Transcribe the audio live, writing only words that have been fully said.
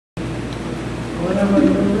Okay,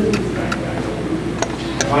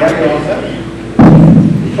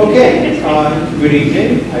 good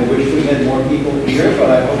evening. I wish we had more people here, but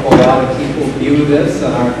I hope a lot of people view this,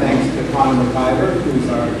 and our thanks to Connor McIver, who's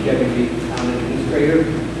our deputy town administrator,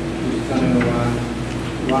 who's going to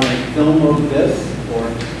run a film of this for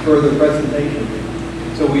further presentation.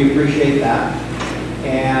 So we appreciate that.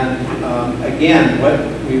 And again, what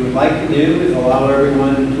we would like to do is allow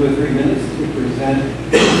everyone 2 or 3 minutes to present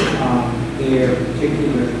their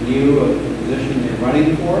particular view of the position they're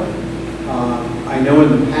running for. I know in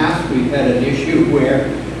the past we've had an issue where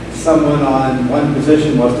someone on one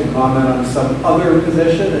position wants to comment on some other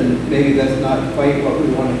position, and maybe that's not quite what we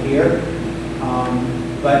want to hear.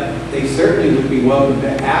 But they certainly would be welcome to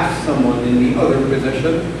ask someone in the other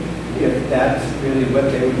position if that's really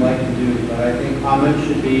what they would like to do. But I think comments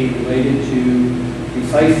should be related to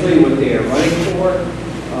precisely what they are running for,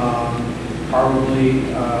 probably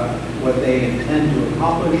what they intend to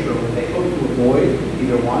accomplish or what they hope to avoid,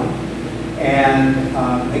 either one. And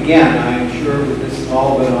again, I'm sure with this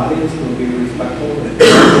small of an audience, we'll be respectful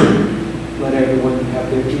and let everyone have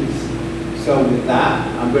their piece. So with that,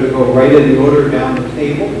 I'm going to go right in the order down the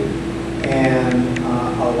table and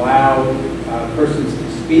allow persons to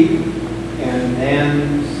speak, and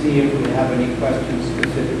then see if we have any questions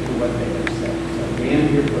specific to what they have said. So Dan,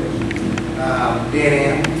 you're first.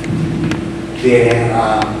 Dan,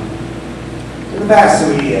 in the past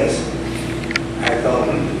 3 years, I felt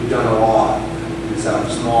we've done a lot. It's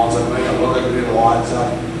small and stuff, like I look like we did a lot and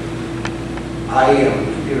stuff. I am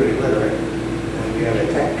computer illiterate, and we have a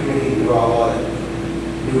tech committee who brought a lot of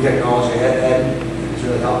new technology ahead, and it's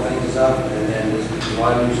really helped things and stuff. And then there's a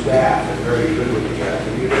lot of new staff that's very good with the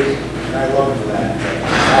computers, and I love them for that.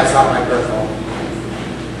 That's not my personal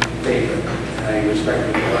favorite, and I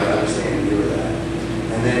respect people that understand and do with that.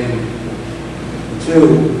 And then, 2,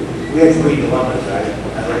 we had 3 dilemmas. I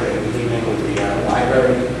looked at it, we came in with the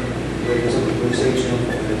library, with the police station,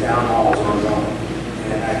 and the town halls on its own.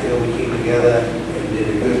 And I feel we came together and did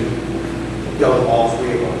a good, dealt with all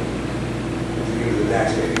 3 of them, to give the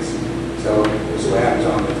taxpayers. So we'll see what happens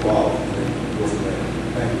on the 12th, and then go from there.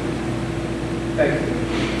 Thank you. Thank you.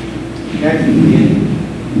 Next,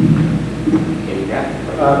 Andy Knapp.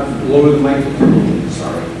 Lower the microphone.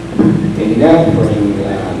 Sorry. Andy Knapp, running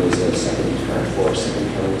as a second term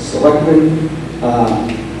selectman.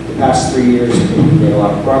 The past 3 years, we've made a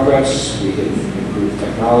lot of progress. We have improved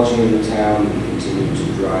technology in the town. We continue to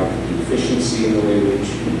drive the efficiency in the way in which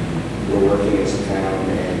we're working as a town,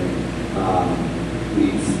 and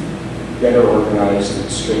we've better organized and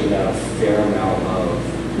straightened out a fair amount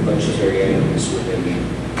of budgetary items within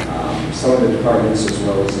some of the departments, as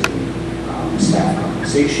well as in staff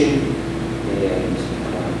compensation and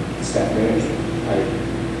staff management. I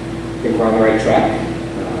think we're on the right track.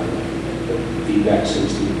 Feedback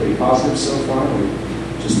seems to be pretty positive so far,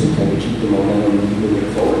 and just intend to keep the momentum moving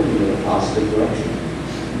forward in a positive direction.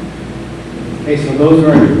 Okay, so those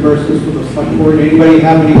are your persons for the select board. Anybody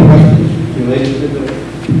have any questions related to the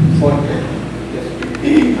select board? Yes. Good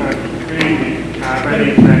evening. My name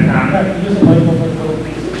is Matt.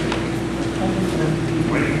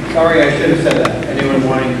 Sorry, I should have said that. Anyone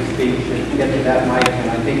wanting to speak should get to that mic, and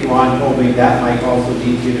I think Ron told me that mic also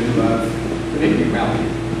needs you to put in your mouth.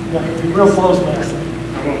 Yeah, be real close, man. I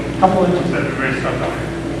will. Couple inches. That's a great stuff out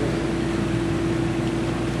here.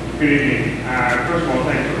 Good evening. First of all,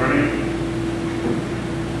 thanks for running.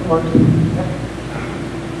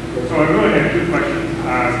 So I really have 2 questions.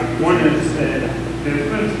 One is that there's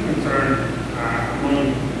been some concern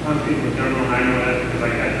among some people in general, and I know that because I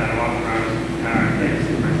get that a lot when I was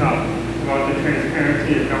practicing myself, about the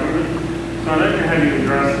transparency of government. So I'd like to have you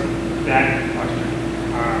address that question.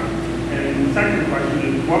 And the second question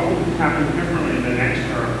is, what would happen differently in the next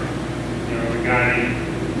term, regarding,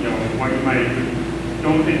 what you might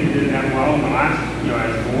don't think you did that well in the last, as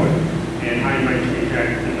a board, and how you might change that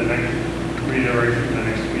in the next reiteration, in the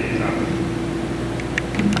next 3 years out.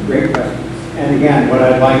 Great questions. And again, what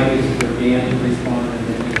I'd like is for Dan to respond.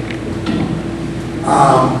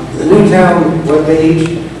 The new town webpage,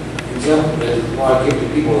 there's a lot of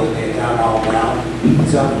people in the town hall now.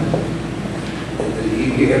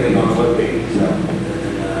 You get everything on the webpage. So,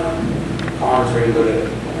 and Connor's very good at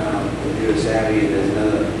computer savvy, and there's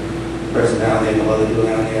another person down there, another people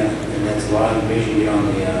down there, and that's a lot of information you get on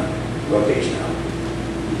the webpage now.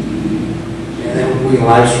 And then we can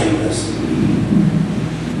live stream this.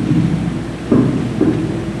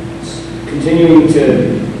 Continuing to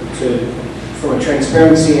from a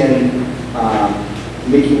transparency and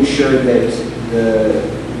making sure that the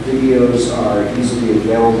videos are easily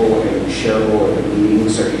available and shareable, and the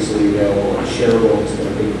meetings are easily available and shareable has been a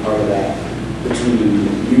big part of that. The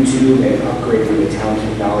into and upgrading the town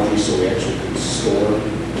technology so we actually could store,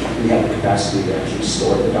 we have the capacity to actually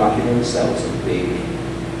store the documents. That was a big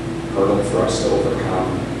hurdle for us to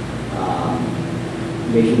overcome.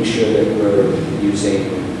 Making sure that we're using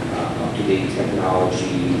up-to-date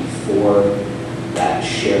technology for that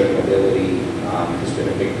sharing ability has been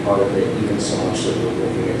a big part of it, even so much that we're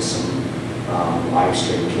looking at some live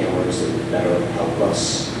stream cameras that would better help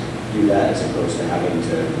us do that as opposed to having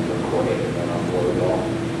to record it and then upload it all.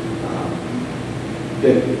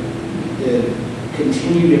 The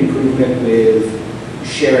continued improvement with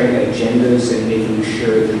sharing agendas and making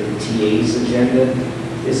sure that the TA's agenda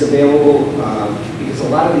is available, because a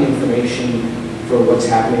lot of the information for what's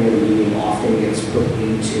happening in the meeting often gets put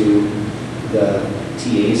into the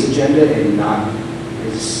TA's agenda and not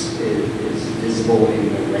is visible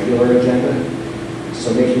in the regular agenda.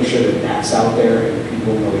 So making sure that that's out there and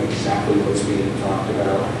people know exactly what's being talked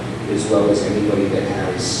about, as well as anybody that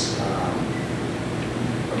has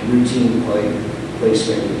a routine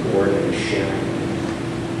placement in the board and is sharing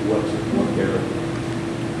what their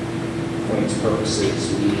points,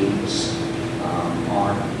 purposes, meetings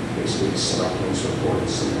are, basically selectmen's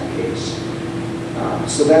reports in that case.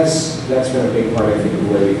 So that's been a big part, I think, of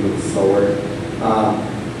where we move forward.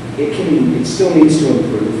 It still needs to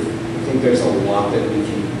improve. I think there's a lot that we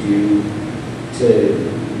can do to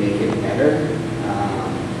make it better.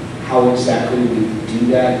 How exactly we do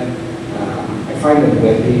that, I find the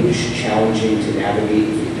webpage challenging to navigate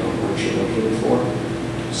if you don't know what you're looking for.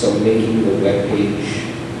 So making the webpage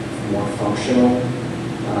more functional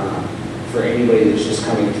for anybody that's just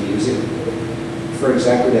coming to use it for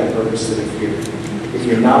exactly that purpose, that if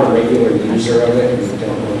you're not a regular user of it and you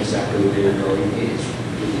don't know exactly where you're going, it's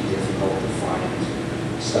really difficult to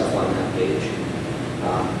find stuff on that page.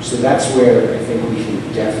 So that's where I think we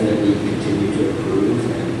can definitely continue to improve,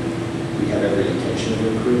 and we have every intention of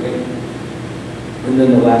improving. And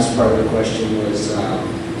then the last part of the question was,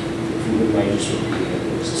 if you would mind just repeating it,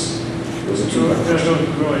 it was a two-part question.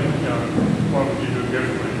 Really, what would you do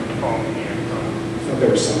differently from the following year? I thought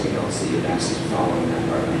there was something else that you'd asked following that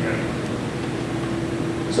part. Yeah.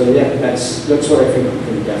 So yeah, that's what I think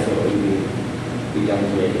can definitely be done to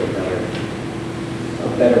make it a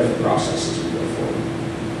better process as we go forward.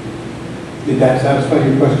 Did that satisfy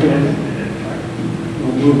your question?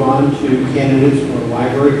 We'll move on to candidates for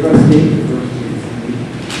library trustee.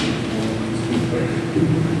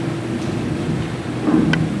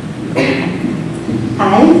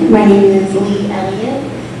 Hi, my name is Leigh Elliott,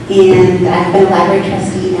 and I've been a library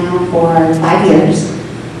trustee now for 5 years.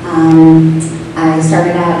 I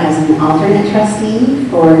started out as an alternate trustee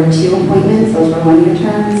for 2 appointments. Those were 1-year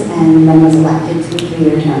terms, and then was elected to a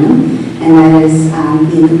 3-year term, and that is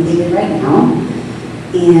being completed right now.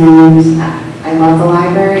 And I love the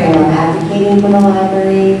library. I love advocating for the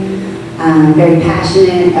library. I'm very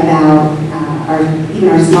passionate about even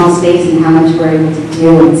our small space and how much we're able to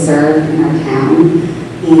do and serve in our town.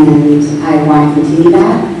 And I want to continue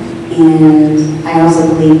that. And I also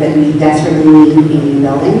believe that we desperately need a new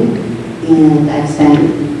building. And I've spent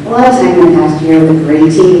a lot of time in the past year with a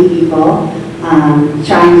great team of people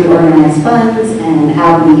trying to organize funds and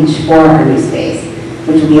outreach for our new space,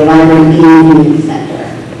 which will be a library and community center.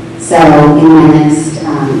 So in my next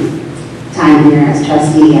time here as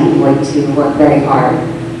trustee, I'm going to work very hard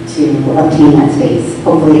to obtain that space.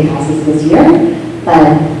 Hopefully it passes this year,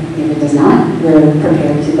 but if it does not, we're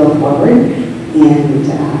prepared to go forward,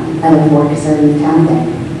 and I look forward to serving the town there.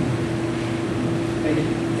 Thank you.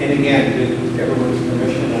 And again, with everyone's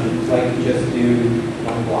permission, I'd like to just do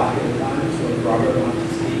one block at a time, so if Robert wants to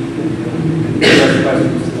speak and address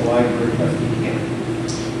questions to the library trustee can.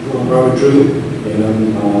 I'm Robert Drew, and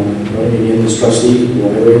I'm running again as trustee of the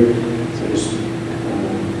library. So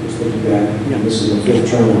just looking back, this is the 5th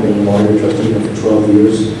term I've been a library trustee now for 12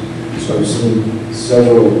 years. So I've seen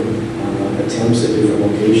several attempts at different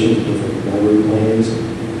locations, different library plans,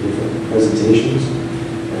 different presentations.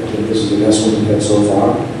 And I think this is the best one we've had so far.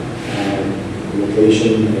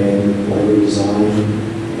 Location and library design,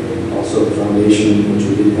 and also the foundation, which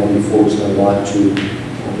we didn't have before. We've done a lot to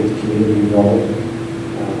get the community involved.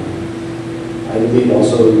 I believe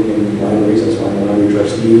also in libraries, that's why I'm a library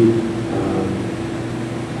trustee.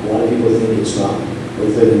 A lot of people think it's not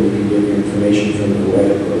worth it, and you can get your information from the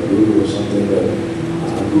web or Google or something, but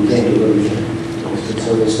you can't do everything. There's been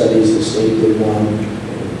several studies, the state did one,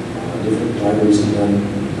 and different libraries have done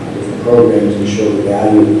different programs to show the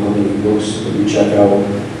value of how many books that you check out.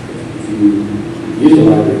 If you use the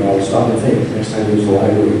library now, stop and think. Next time you use the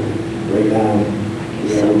library, write down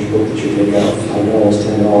the average book that you take out, $5,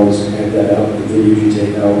 $10, add that up, the videos you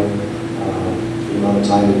take out, amount of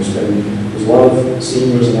time we spend. There's a lot of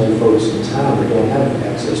seniors and other folks in town that don't have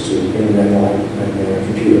access to internet and their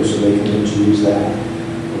computer, so they can use that.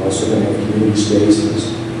 We're also going to have community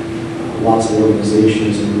spaces, lots of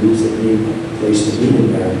organizations and groups that need a place to meet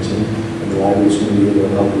in Barrington, and the library's going to be able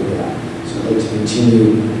to help with that. So I'd like to continue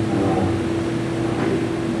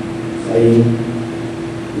fighting,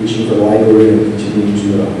 reaching for the library, and continue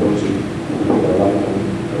to work to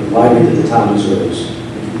the library that the town deserves.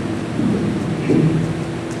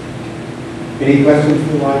 Any questions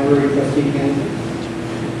from the library, Trustee Kansas?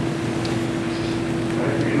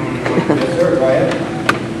 Yes, sir, go ahead.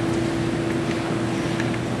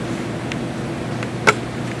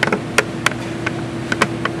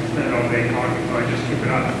 Spend all day talking, so I just keep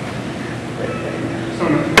it up. So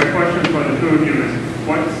my question for the two of you is,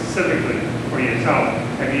 what specifically for yourself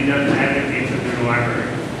have you done to advocate for the library?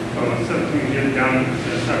 So something you've done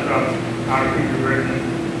to set up article conversion,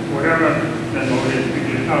 whatever the mode is, could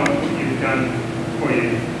you tell what you've done for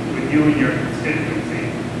you, with you and your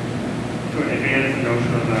constituency to advance the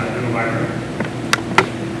notion of the new library?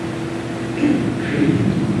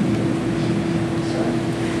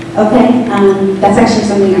 Okay, that's actually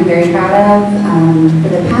something I'm very proud of. For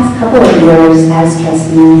the past couple of years as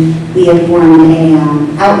trustee, we have formed a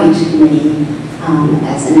outreach committee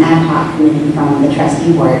as an ad hoc committee from the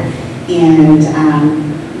trustee board. And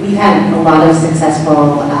we've had a lot of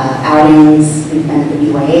successful outings. We've been at the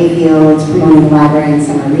BYA fields, promoting the library and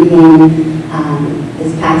summer reading.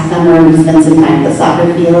 This past summer, we spent some time at the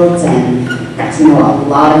soccer fields and got to know a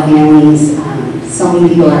lot of families. So many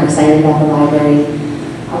people are excited about the library.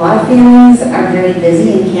 A lot of families are very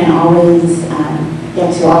busy and can't always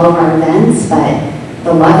get to all of our events, but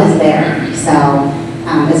the love is there. So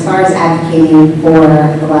as far as advocating for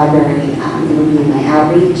the library, it would be in my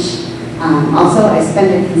outreach. Also, I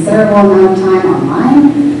spend a considerable amount of time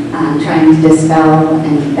online trying to dispel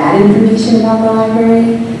any bad information about the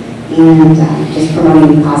library and just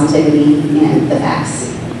promoting positivity and the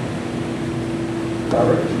facts.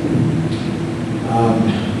 Robert?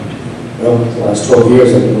 Well, the last 12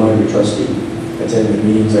 years I've been library trustee. I attend the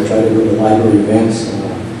meetings, I try to go to library events. If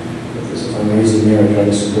there's a fundraising there, I try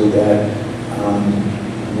to support that.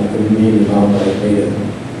 I'm not going to name the amount, but I've made a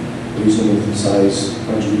reasonable size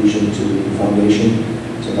contribution to the foundation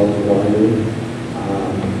to help the library.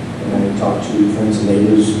 And I talk to friends and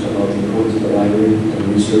neighbors about the importance of the library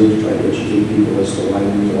and research, try to educate people as to why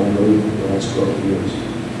we need the library for the last 12 years.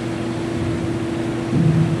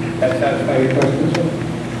 That satisfy your question, sir?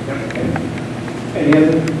 Okay. Any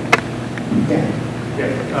other? Yeah.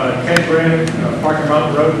 Ken Graham, Parker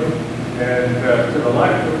Mountain Road, and to the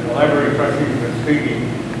library trustees who have been speaking.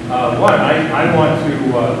 One, I want to,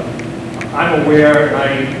 I'm aware, and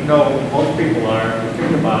I know most people are,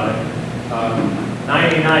 think about it,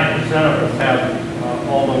 99% of us have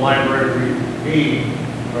all the library we need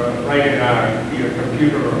right in our either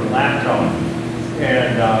computer or laptop.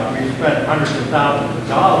 And we spent hundreds of thousands of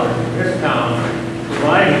dollars in this town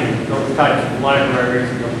providing those types of libraries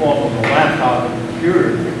in the form of a laptop and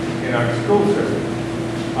computers in our school system.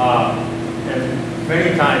 And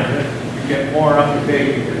many times you get more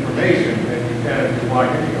up-to-date information than you can if you walk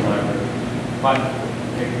into the library. But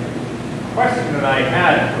the question that I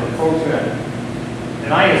had for the folks that,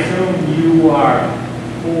 and I assume you are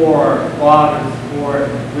for Bob is for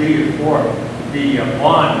Leigh is for the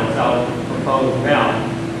bond that's out proposed now.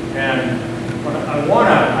 And but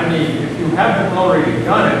I mean, if you haven't already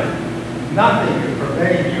done it, nothing is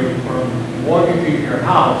preventing you from mortgaging your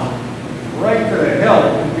house right to the hill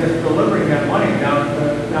and just delivering that money down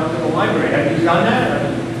to the library. Have you done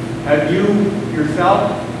that? Have you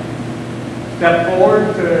yourself stepped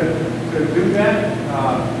forward to do that?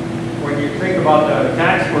 When you think about the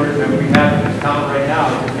tax burden that we have in this town right now,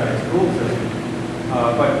 it's our school system.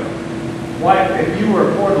 But what if you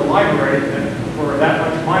were for the library and for that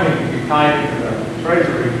much money to be tied into the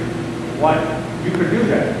treasury, what you could do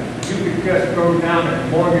that? You could just go down and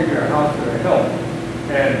mortgage your house to the hill.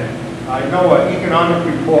 And I know an economic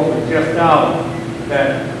report was just out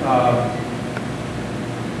that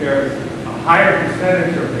there's a higher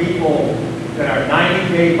percentage of people that are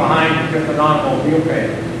 90 days behind just an automobile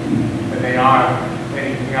payment than they are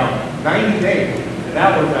anything else. 90 days. And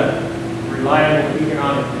that was a reliable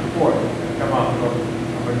economic report that come up with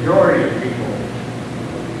a majority of people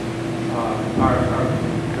are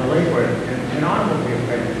delinquent in automobile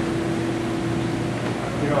payments.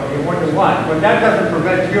 You know, you wonder what, but that doesn't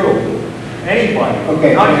prevent you, anybody,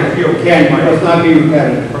 Okay. not just you, Ken, anybody, let's not be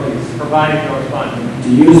repetitive. from providing those funds. Do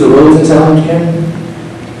you use the roads in town, Ken?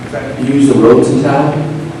 That- Do you use the roads in town?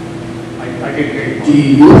 I did get Do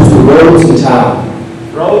you use the roads in town?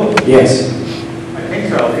 roads. Yes. I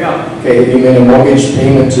so, yeah. Okay, if you made a mortgage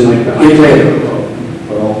payment to get there,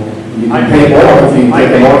 well, you can pay more if you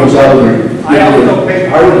take a mortgage out and I also pay,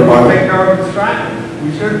 hard department. take care of the strike.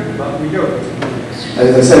 We should, but we do.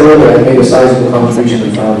 As I said earlier, I made a sizable contribution to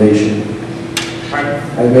the foundation. Right.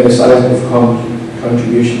 I made a sizable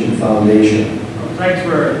contribution to the foundation. Well, thanks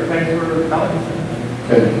for telling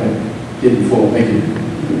us. Okay, I did before, thank you.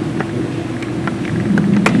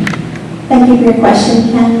 Thank you for your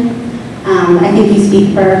question, Ken. I think you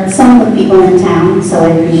speak for some of the people in town, so I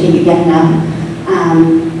appreciate you getting up.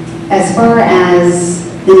 As far as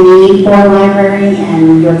the need for a library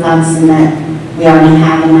and your thoughts in that we already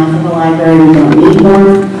have enough of a library, we don't need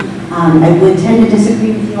more, I would tend to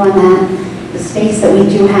disagree with you on that. The space that we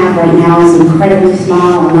do have right now is incredibly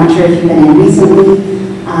small. I'm not sure if you've been in recently.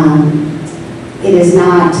 It's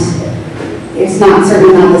not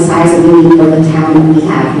certainly not the size that we need for the town that we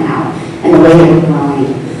have now and the way that we're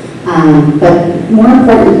growing. But more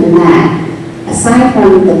important than that, aside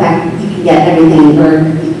from the fact that you can get everything, or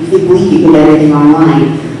if you believe you can get everything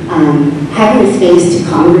online, having a space to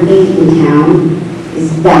congregate in town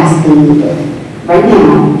is vastly needed. Right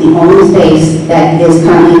now, the only space that is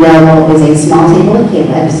currently available is a small table of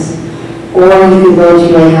Caleb's, or you can go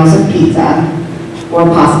to a house of pizza, or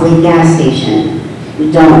possibly a gas station.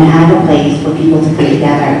 We don't have a place for people to come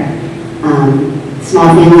together.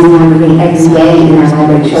 Small families congregate every day in our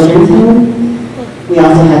library children's home. We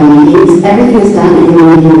also have meetings. Everything is done in the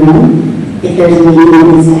meeting room. If there's a meeting that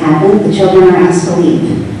needs to happen, the children are asked to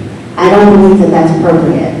leave. I don't believe that that's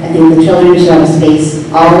appropriate. I think the children should have a space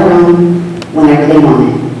all their own whenever they want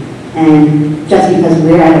it. And just because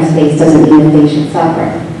we're out of space doesn't mean that they should suffer.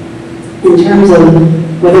 In terms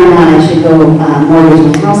of whether or not I should go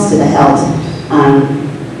mortgage my house to the hilt, I'm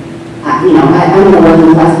in a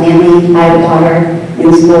working class family. I have a daughter in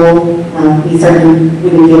school. We certainly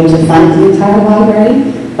wouldn't be able to fund the entire library,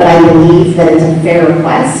 but I believe that it's a fair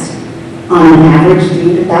request. On an average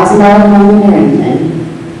 $300,000 home in Barrington,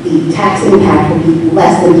 the tax impact will be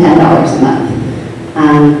less than $10 a month.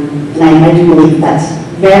 And I do believe that's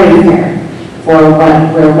very fair for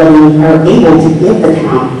what we're willing or able to give the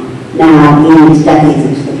town now and decades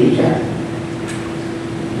into the future.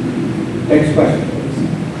 Next question, please.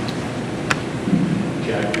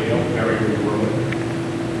 Jack Neal, Mary Rural.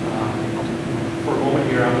 For a moment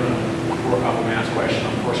here, I'm going to work off a mass question.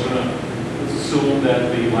 I'm first going to let's assume that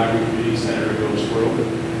the library community center goes through.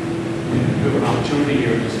 And we have an opportunity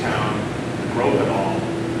here in this town to grow it all.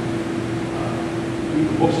 Leave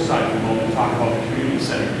the books aside for a moment and talk about the community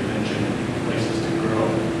center you mentioned, places to grow.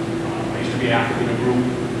 I used to be active in a group,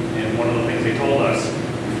 and one of the things they told us,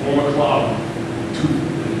 form a club,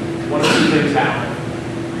 one of two things happen.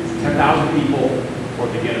 10,000 people or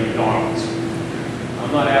they get a McDonald's.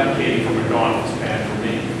 I'm not advocating for McDonald's, bad for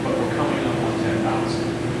me, but we're coming up on 10,000,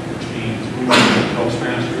 which means we might be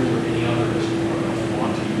Toastmasters or any others who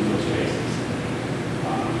want to use those spaces.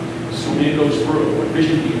 Assuming it goes through, what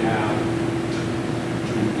vision do you have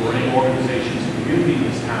to bring organizations and community in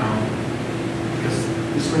this town? Because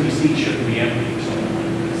this many seats shouldn't be empty or something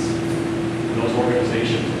like this. And those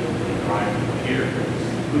organizations will drive people here. There's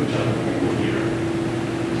a good chunk of people here.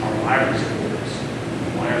 Our library supporters.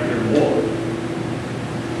 Why aren't there more?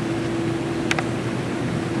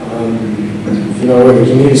 If you know, the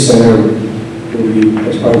community center will be,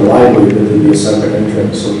 as part of the library, there will be a separate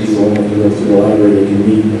entrance, so people won't have to go through the library, they can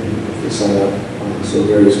meet if they sign up. So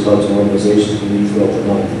various clubs and organizations can meet throughout the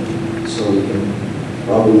month. So we can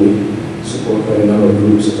probably support quite a number of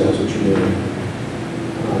groups if that's what you're doing.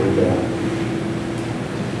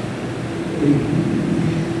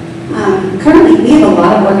 Currently, we have a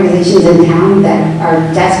lot of organizations in town that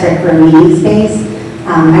are desperate for a meeting space.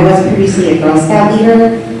 I was previously a Girl Scout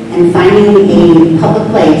leader, and finding a public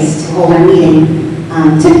place to hold our meeting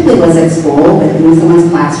typically was at school, but in someone's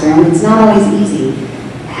classroom. It's not always easy.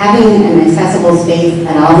 Having an accessible space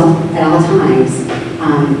at all times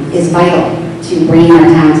is vital to bring our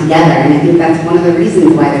town together, and I think that's one of the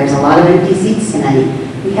reasons why there's a lot of empty seats tonight.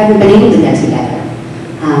 We haven't been able to get together.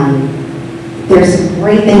 There's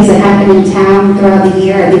great things that happen in town throughout the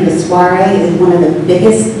year. I think the soiree is one of the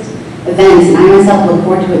biggest events, and I myself look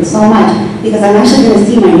forward to it so much because I'm actually going to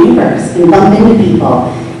see my neighbors and bump into people.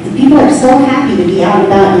 And people are so happy to be out and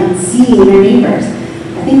about and seeing their neighbors.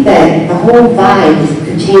 I think that the whole vibe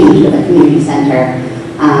could change with a community center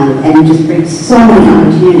and just bring so many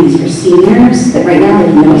opportunities for seniors that right now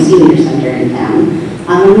there's no senior center in town.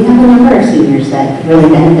 And we have a number of seniors that really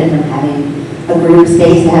benefit from having a group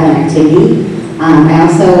space to have an activity. I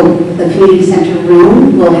also, the community center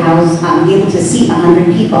room will house, be able to seat 100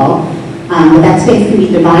 people, but that space can be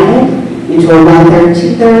divided into a 1/3,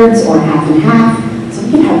 2/3, or half and half. So we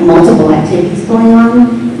you can have multiple activities going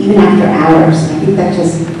on, even after hours. I think that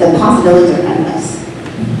just, the possibilities are endless.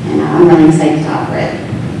 And I'm really excited to offer it.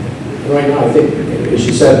 Right now, I think, as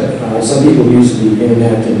you said, some people use the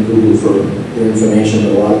internet and Google for their information,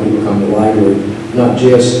 but a lot of people come to the library, not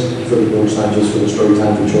just for the books, not just for the story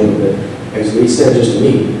time for children, but as Leigh said, just to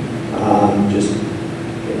meet. Just,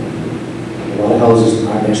 you know, a lot of houses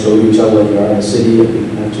aren't next door to each other like you are in the city, and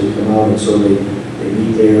people have to come out, and so they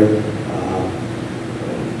meet there, and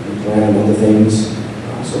plan on other things.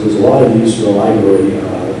 So there's a lot of use for the library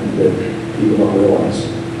that people don't realize.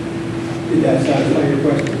 Did that satisfy your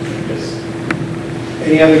question? Yes.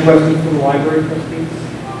 Any other questions from the library trustees?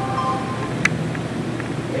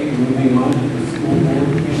 Okay, moving on to the school board.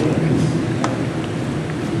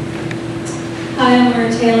 Hi, I'm Moira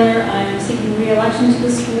Taylor. I'm seeking re-election to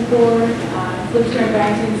the school board. I've lived here in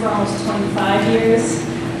Barrington for almost 25 years.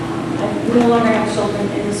 I no longer have children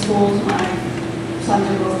in the schools. My sons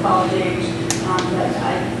are both college age, but I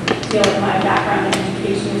feel like my background in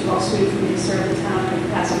education is well suited for me to serve the town and the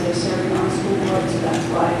capacity of serving on the school board, so that's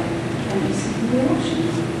why I'm seeking re-election.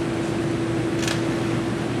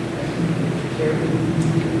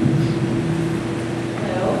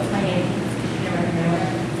 Hello, my name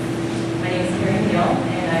is Carrie Neill,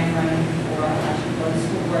 and I'm running for election for the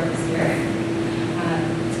school board this year.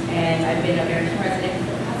 And I've been a Barrington resident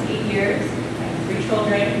for the past 8 years. I have 3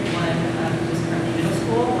 children, one who's currently middle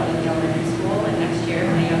school, one in the elementary school, and next year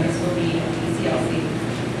my youngest will be at PCLC.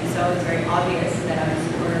 And so it's very obvious that I'm a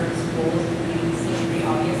supporter of schools. It seems pretty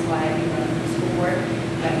obvious why I've been running for the school board.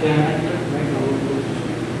 But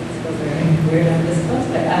weird how this goes,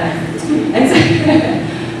 but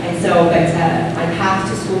my path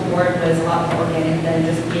to school board was a lot more organic than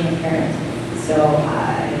just being a parent. So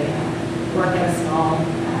I work at a small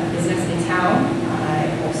business in town.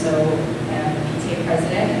 I also am a PTA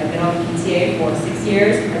president, and I've been on the PTA for 6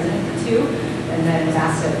 years, president for 2, and then was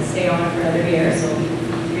asked to stay on for another year, so it'll be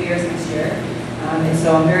 3 years next year. And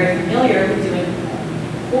so I'm very familiar with doing a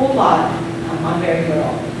whole lot on very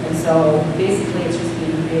little. And so basically it's just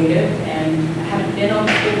being creative, and I haven't been on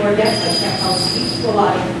the school board yet, so I can't probably speak to a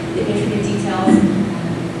lot of the intricate details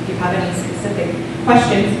if you have any specific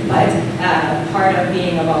questions. But part of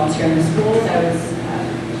being a volunteer in the schools, I was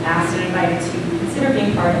asked and invited to consider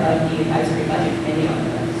being part of the advisory budget committee on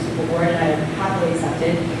the school board, and I happily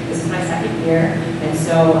accepted. This is my 2nd year, and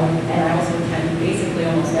I also attend basically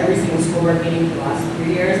almost every single school board meeting for the last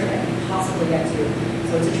 3 years that I can possibly get to.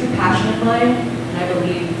 So it's a true passion of mine, and I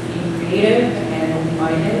believe being creative and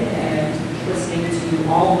open-minded and listening to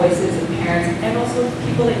all voices of parents and also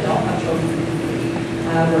people that don't have children in the community.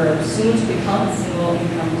 We're soon to become a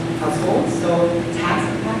single-income household, so tax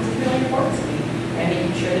impact is really important to me, and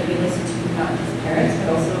making sure that we listen to not just parents,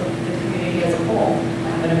 but also the community as a whole.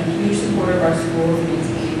 But I'm a huge supporter of our schools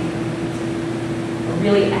maintaining a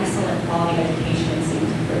really excellent quality education and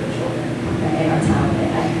safety for the children in our town,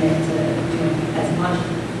 and I commit to doing as much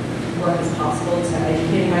work as possible to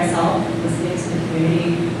educating myself, listening to the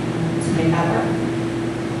community to make that work.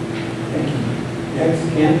 Thank you. Next,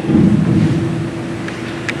 Ken.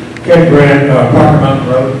 Ken Grant, Parker Mountain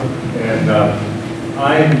Road, and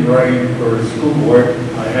I'm running for school board.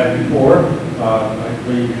 I have before. I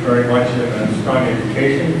believe very much in a strong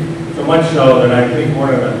education, so much so that I think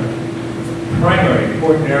one of the primary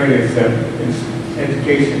important areas that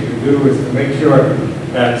education can do is to make sure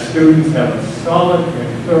that students have a solid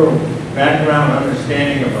and thorough background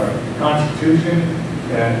understanding of our Constitution,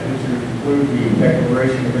 which includes the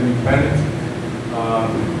Declaration of Independence.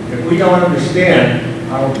 If we don't understand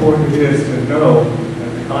how important it is to know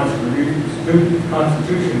that the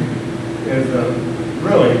Constitution is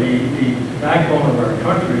really the backbone of our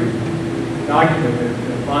country, the document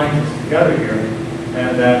that binds us together here,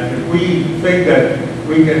 and that if we think that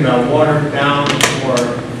we can water it down or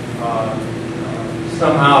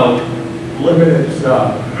somehow limit its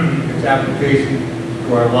application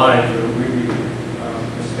to our lives, it would be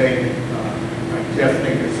mistaken. I just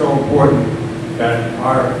think it's so important that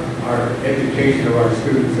our education of our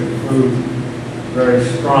students includes very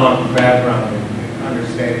strong background in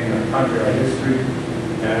understanding our country, our history,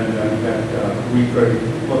 and that we could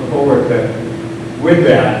look forward that with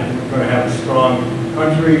that, we're going to have a strong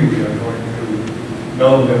country. We are going to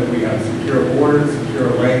know that we have secure borders, secure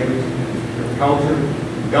language, secure culture.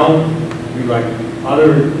 We don't be like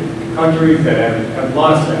other countries that have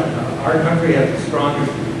lost that. Our country has the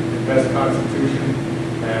strongest and best Constitution,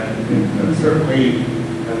 and it certainly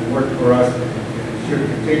has worked for us, and it should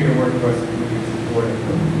continue to work for us if we can support it.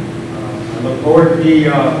 I look forward to be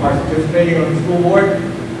participating on the school board,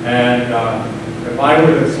 and if I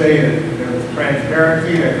were to say that there was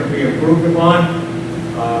transparency that could be improved upon,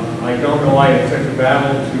 I don't know why it's such a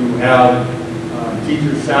battle to have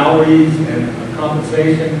teachers' salaries and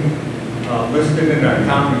compensation listed in our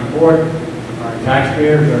town report. Our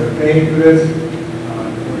taxpayers are paying for this.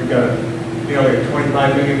 We've got nearly a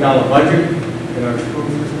 $25 million budget in our school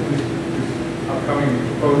system this upcoming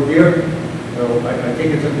proposed year. So I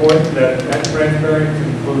think it's important that that transparency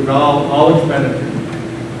includes all expenditures.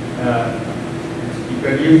 You've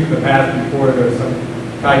been used in the past before there's some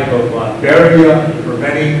type of barrier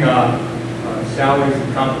preventing salaries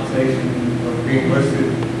and compensation from being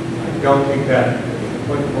listed. I don't think that is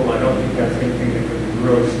applicable. I don't think that's anything that can be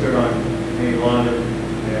really stood on any longer.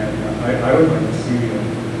 And I would like to see a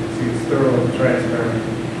thorough and transparent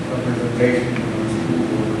representation of the school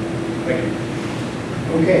board. Thank you.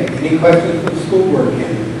 Okay, any questions for the school board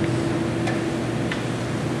candidates?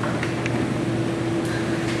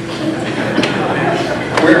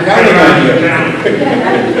 We're counting on you.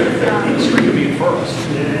 It's free to be first.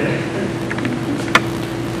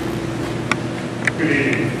 Good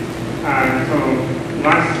evening. So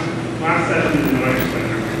last session in the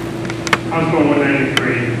legislature, House Bill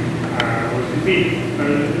 193 was defeated, but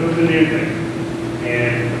it was a new thing.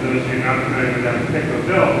 And for those of you not familiar with that particular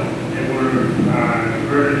bill, it were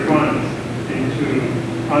diverted funds into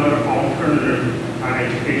other alternative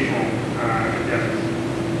educational endeavors.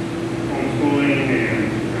 Homeschooling and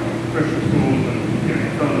Christian schools and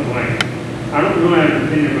fill in the blank. I don't really have an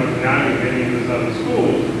opinion about the value of any of those other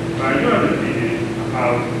schools, but I do have an opinion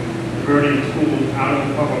about diverting schools out of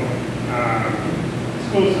the public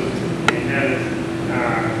school system, and that is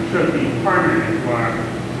should be primary to our,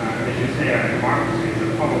 as you say, our democracy, the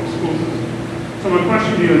public school system. So my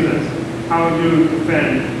question to you is this: how would you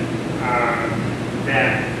defend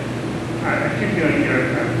that articulating your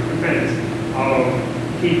defense of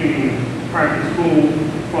keeping private school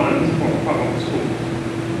funds for public schools,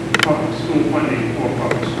 public school funding for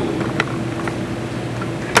public schools?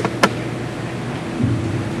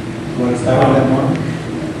 You want to start on that, Mark?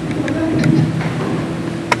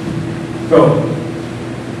 So,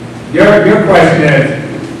 your question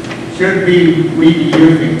is, should we be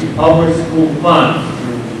using public school funds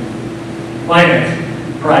to finance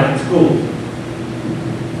private schools?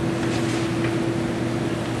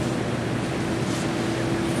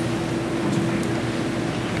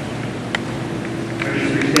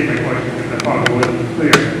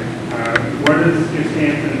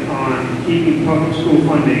 Keeping public school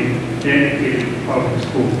funding dedicated to public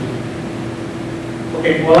schools.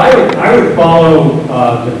 Okay, well, I would follow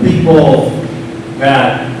the people that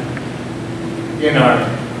in our,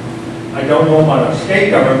 I don't know about our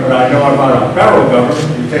state government, but I know about our federal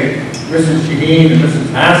government. You take Mrs. Shaheen and Mrs.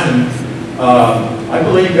 Hassan, I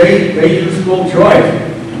believe they use school choice,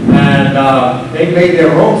 and they made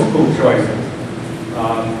their own school choices,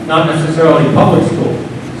 not necessarily public school.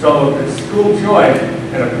 So if it's school choice,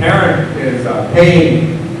 and a parent is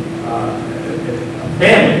paying, a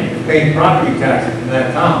family is paying property taxes in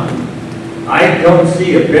that town, I don't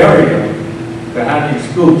see a barrier to having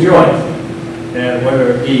school choice, and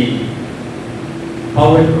whether it be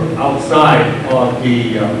public or outside of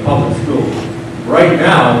the public school. Right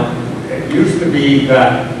now, it used to be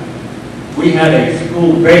that we had a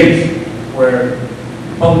school base where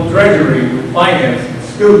public treasury would finance a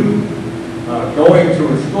student going to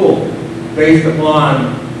a school based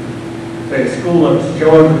upon, say, a school that was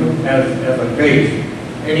chosen as a base.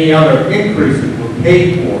 Any other increases were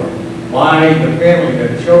paid for by the family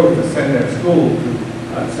that chose to send their school,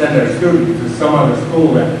 send their student to some other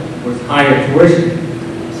school that was higher tuition.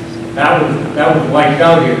 That was wiped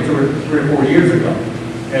out here 3 or 4 years ago.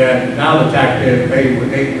 And now the taxpayers pay when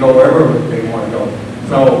they can go wherever they want to go.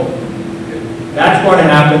 So if that's going to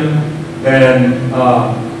happen, then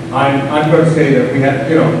I'm going to say that we have,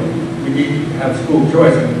 we need to have school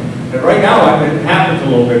choice. And right now, it happens a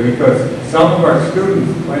little bit because some of our students,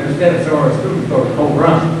 I understand that some of our students go to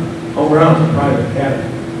co-brown. Co-brown's a private academy.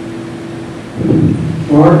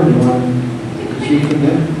 Mark, you want to proceed from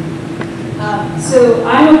there? So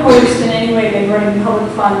I'm opposed in any way diverting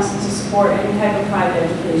public funds to support any type of private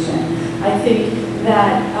education. I think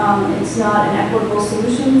that it's not an equitable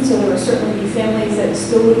solution, so there will certainly be families that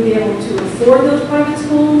still wouldn't be able to afford those private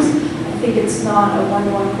schools. I think it's not a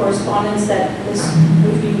one-to-one correspondence that this,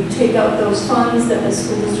 if you take out those funds, that the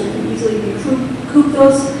school district can easily recoup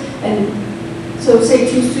those. And so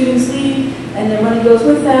say 2 students leave and their money goes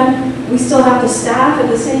with them, we still have to staff at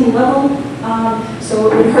the same level.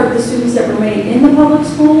 So it would hurt the students that remain in the public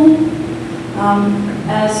school.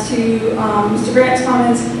 As to Mr. Grant's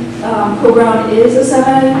comments, Co-Brown is a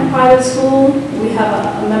semi-private school. We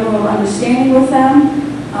have a memorandum of understanding with them.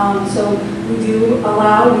 So We do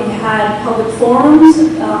allow, we had public forums.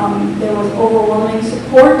 There was overwhelming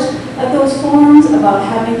support at those forums about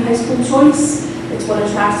having high school choice. It's what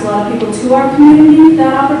attracts a lot of people to our community,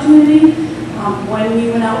 that opportunity. When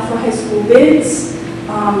we went out for high school bids,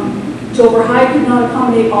 Dover High could not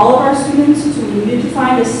accommodate all of our students, so we needed to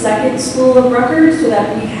find a second school of record so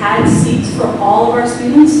that we had seats for all of our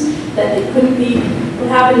students, that they couldn't be. What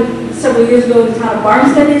happened several years ago in the town of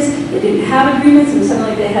Barrington is they didn't have agreements, and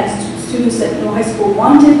suddenly they had students that no high school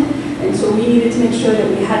wanted, and so we needed to make sure that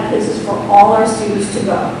we had places for all our students to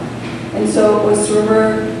go. And so Oyster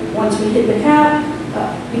River, once we hit the cap,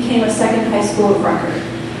 became a second high school of record.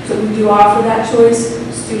 So we do offer that choice.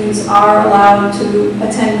 Students are allowed to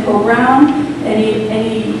attend co-brown.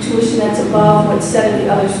 Any tuition that's above what's set at the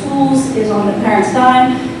other schools is on the parents'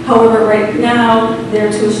 dime. However, right now,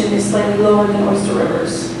 their tuition is slightly lower than Oyster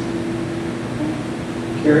River's.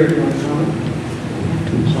 Carrie, do you want to comment?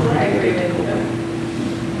 I agree with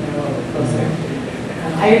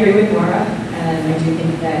I agree with Nora, and I do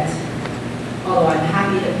think that although I'm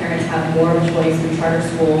happy that parents have more of a choice in charter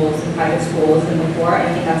schools and private schools than before, I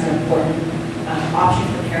think that's an important option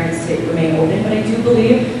for parents to remain open. But I do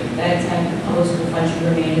believe that public school funds should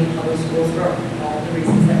remain in public schools for all the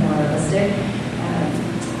reasons that Nora listed.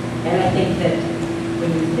 And I think that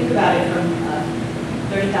when you think about it from a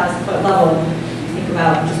 30,000-foot level, you think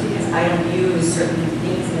about just because I don't use certain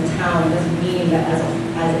things in the town doesn't mean that as a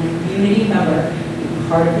community member,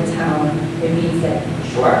 part of the town, it means that,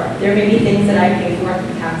 sure, there may be things that I pay for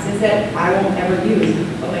through taxes that I won't ever use,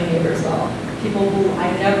 but my neighbors will. People who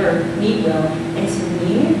I never meet will. And to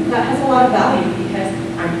me, that has a lot of value because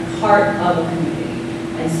I'm part of a community.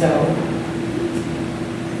 And so,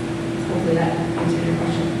 hopefully that answers your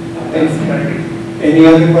question. Thanks. Any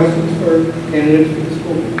other questions for candidates for the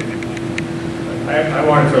school? I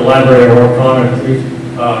wanted to elaborate on our comment, please.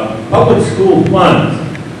 Public school funds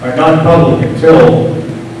are not public until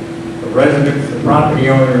the residents, the property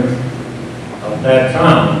owners of that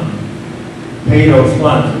town pay those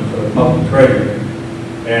funds into the public treasury.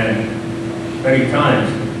 And many times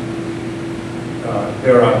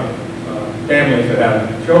there are families that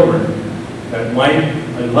have children that might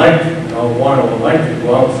elect or want to elect to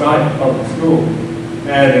go outside the public school.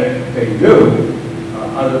 And if they do,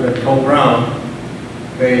 other than co-brown,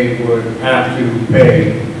 they would have to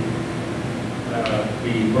pay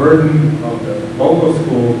the burden of the local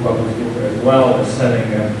school, public school, as well as sending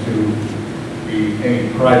them to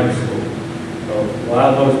any private school. So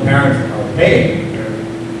while those parents are paying,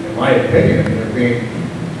 in my opinion,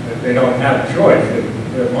 they don't have a choice.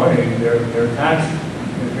 Their money, their tax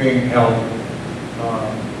is being held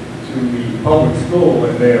to the public school,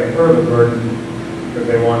 and they are further burdened because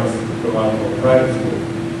they want to go out to a private school.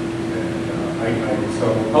 And so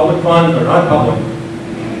public funds are not public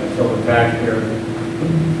until the taxpayers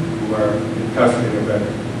who are in custody of that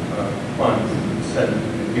funds send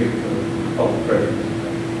and give it to the public treasury.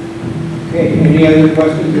 Okay, any other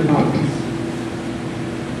questions or comments?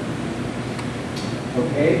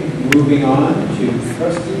 Okay, moving on to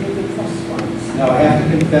Trustee of the Trust Funds. Now, I have to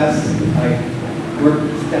confess, I worked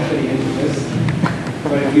with Stephanie into this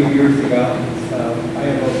quite a few years ago, so I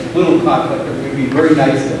have a little conflict. I'm going to be very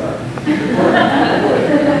nice to her.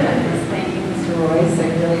 Thank you, Mr. Royce. I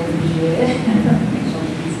really appreciate it. Make sure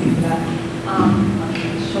you can speak to that. I'll keep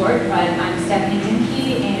it short, but I'm Stephanie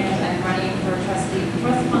Dimke, and I'm running for Trustee of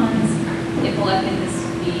Trust Funds. If elected, this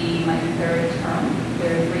will be my third term.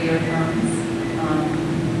 They're 3-year terms.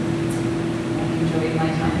 I've enjoyed my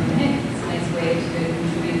time in it. It's a nice way to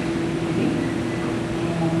contribute to the community.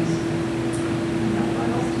 And I don't know what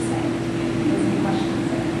else to say. If there's any questions.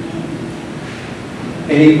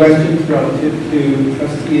 Any questions relative to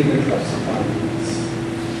Trustee of the Trust Funds?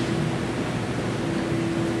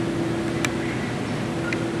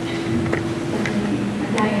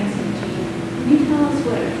 Diane, can you tell us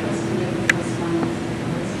what a trustee of the trust fund is?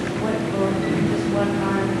 What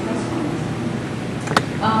are the trust funds?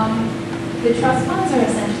 The trust funds are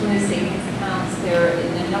essentially savings accounts. They're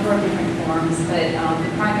in a number of different forms, but the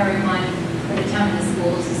primary one for the town and the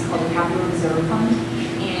schools is called the Capital Reserve Fund.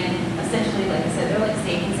 And essentially, like I said, they're like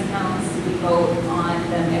savings accounts. We vote on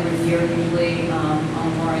them every year, usually on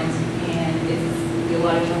warrant, and a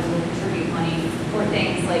lot of times we'll contribute money for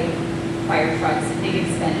things like fire trucks and big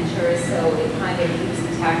expenditures, so it kind of keeps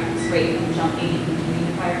the tax rate from jumping and between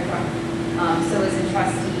the fire truck. So as a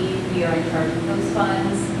trustee, we are in charge of those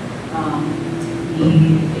funds. We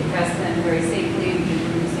invest them very safely. We've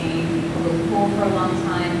been using the public pool for a long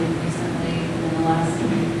time. We've recently, in the last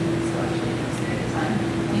period of time,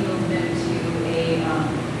 we moved them to a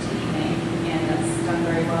TD bank, and that's done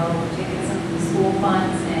very well. We've taken some of the school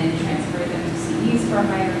funds and transferred them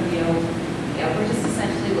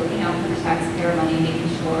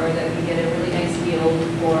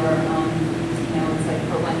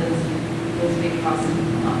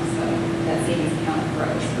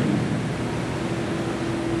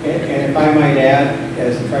And if I might add,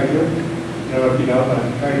 as a treasurer, I don't know if you know, but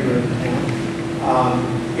I'm treasurer of the town,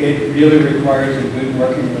 it really requires a good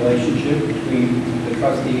working relationship between the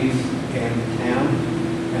trustees and the town.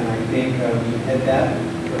 And I think we've had that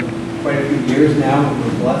for quite a few years now, and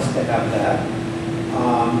we're blessed to have that.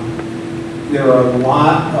 There are a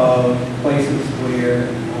lot of places where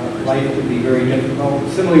life would be very difficult.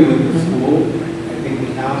 Similarly with the school, I think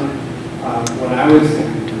the town, when I was,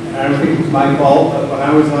 I don't think it was my fault, but when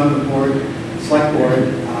I was on the board, select board,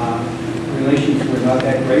 relations were not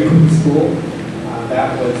that great with the school.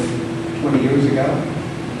 That was 20 years ago.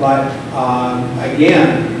 But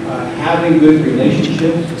again, having good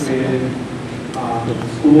relationships with the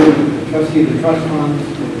school, with the trustee of the trust funds,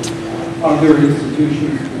 with other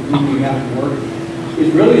institutions with whom we have to work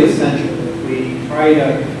is really essential. If we try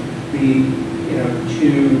to be,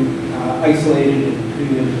 too isolated and too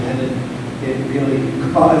independent, it really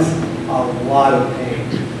causes a lot of pain.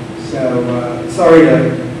 So sorry to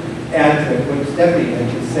add to what Stephanie had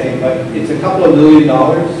to say, but it's a couple of $1 million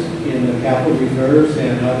in the capital reserves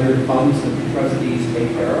and other funds that the trustees take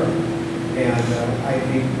care of. And I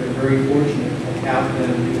think we're very fortunate to have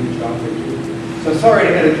them do the job they do. So sorry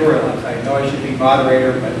to editorialize. I know I should be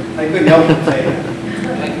moderator, but I couldn't help but say that.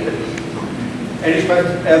 Any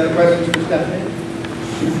other questions for Stephanie?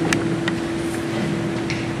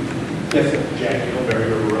 Yes, sir. Jack Hill, Barry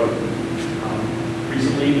River Road.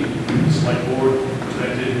 Recently, the select board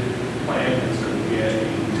presented a plan that's going to get a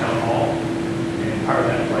town hall, and part of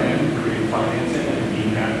that plan, create financing and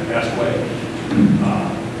being that the best way.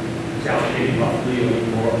 It's allocating roughly a little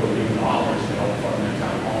more of $1 million to help fund that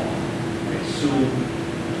town hall. I assume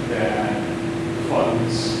that the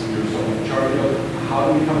funds you're so in charge of, how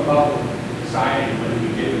do we come about deciding when we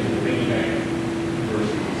get into the piggy bank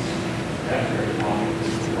versus that very pocket?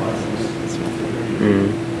 You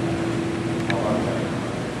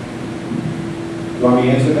want me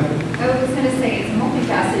to answer that? I was going to say it's a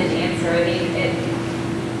multifaceted answer. I mean,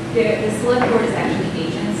 the select board is actually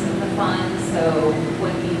agents of the fund, so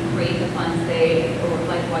when we create the funds, or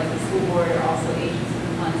likewise the school board are also agents of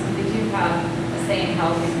the fund, so they do have a say in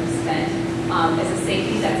how things are spent. As a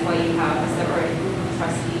safety, that's why you have a separate group of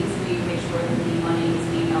trustees. We make sure that the money is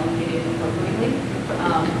being allocated appropriately.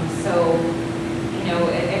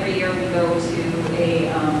 Every year we go to a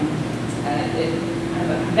kind of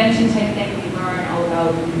a convention type thing. We learn all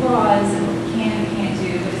about laws and what we can and can't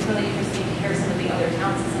do. But it's really interesting to hear some of the other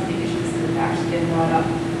towns and some of the issues that have actually been brought up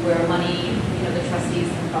where money, the trustees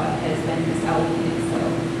have thought has been misallocated, so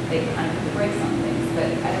they kind of put the brakes on things. But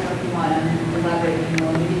I don't know if you want to elaborate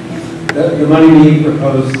more. The money being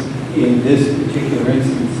proposed in this particular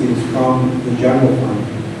instance is from the general fund.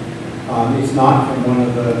 It's not from one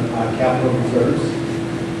of the capital reserves,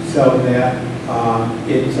 so that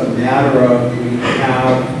it's a matter of we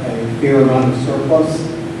have a fair amount of surplus,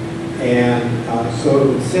 and so it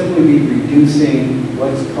would simply be reducing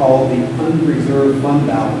what's called the unreserved fund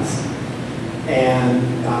balance, and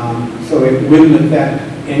so it wouldn't affect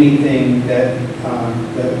anything that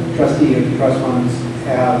the trustee of the trust funds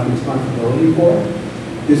have responsibility for.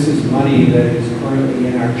 This is money that is currently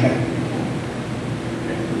in our checking account.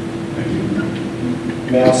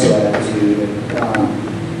 May I also add to that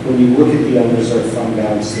when you look at the unreserved fund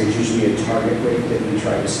balance, there's usually a target rate that we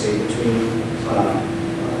try to stay between.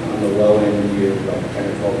 On the low end, you're about 10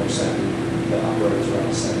 or 12%. The upper end is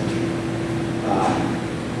around 17.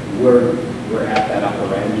 We're at that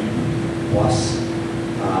upper end plus.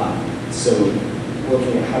 So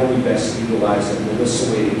looking at how do we best utilize it, well, this is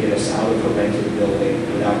a way to get us out of a rented building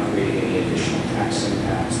without creating any additional tax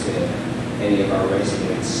impacts to any of our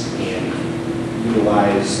residents, and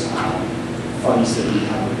utilize funds that we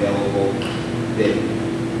have available that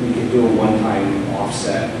we could do a one-time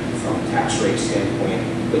offset from a tax rate standpoint,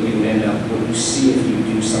 but you would end up, what you see if you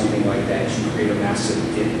do something like that, is you create a massive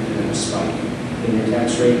dip and then a spike in your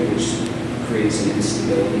tax rate, which creates an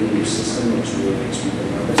instability in your system, which really makes people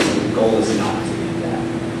nervous. So the goal is not to do that.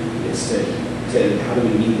 It's to how do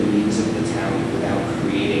we meet the needs of the town without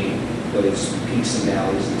creating those peaks and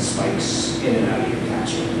valleys and spikes in and out of your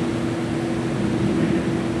tax rate.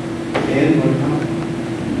 Dan, one comment?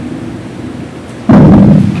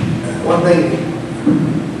 One thing,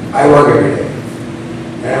 I work every day,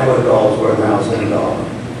 and I work dollars worth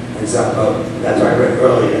 $1,000. And so, that's what I read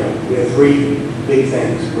earlier. We have three big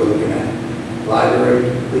things we're looking at: library,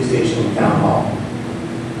 police station, and town hall.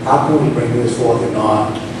 How can we bring this forth and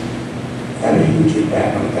not have a huge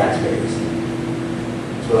impact on the taxpayers?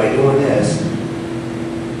 So by doing this,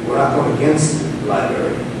 we're not going against the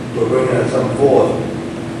library. We're bringing something forth,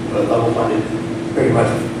 level funded, pretty much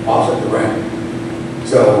offset the rent.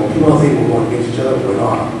 So people don't think we're going against each other, we're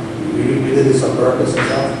not. We did this on purpose and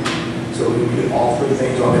stuff. So we put all three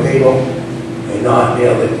things on the table and not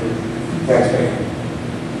nail the taxpayer.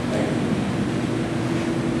 Thank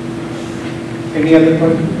you. Any other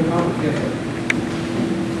questions or comments? Yes, sir.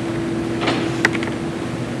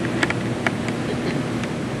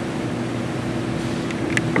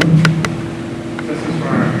 This is for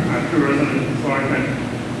our two residents, selectmen.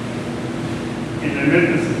 And I admit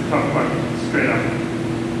this is a tough question, straight up.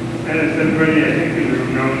 And as everybody, I think, in the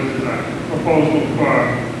room knows, this is a proposal for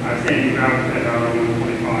standing ground at our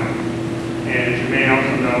 125. And as you may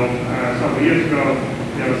also know, several years ago,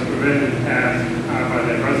 there was a provision passed by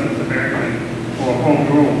the residents of Barrington for a home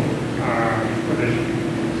rule provision,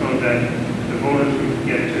 so that the voters would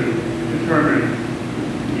get to determine,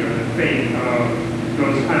 the fate of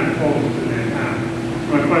those kind of proposals in their town.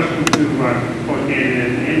 My question to both David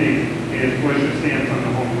and Andy is, what's your stance on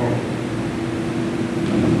the home rule?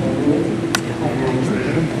 Home rule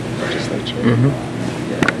provision?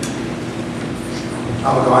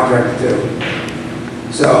 I'm a contractor too.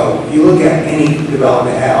 So you look at any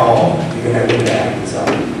development at all, you're gonna have impact and stuff.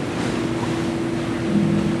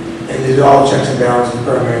 And there's all checks and balances,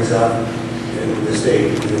 permit and stuff, and the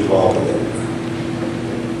state is involved with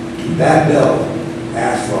it. That bill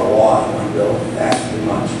asks for a lot, one bill, asks too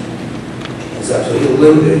much. And stuff, so you're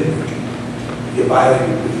limited, you're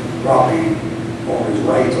violating the property owner's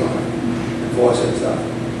rights on it, enforcing and stuff.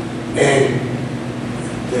 And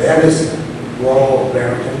to have this role of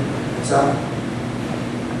Barrington and stuff,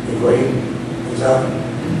 the green and stuff,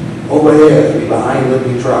 over there, it'll be behind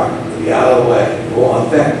Liberty truck, it'll be out of the way, it won't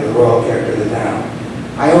affect the royal character of the town.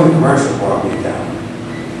 I own commercial property in town,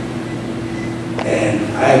 and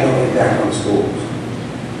I have no impact on the schools.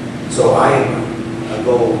 So I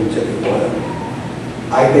go to whatever.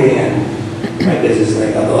 I pay in my business,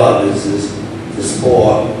 like other lot of businesses, to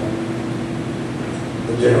support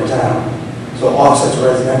the general town. So offsets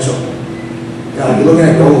residential. Now, you're looking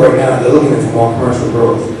at Dover right now, they're looking for more commercial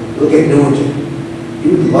growth. Look at Newington. You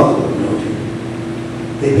would love to live in Newington.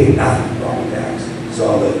 They pay nothing for property tax. So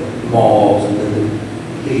the malls and the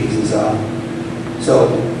fees and stuff. So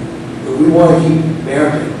if we want to keep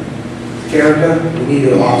Barrington character, we need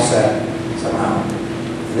to offset somehow.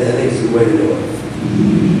 And then I think it's the way to do it.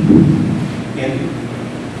 Andy?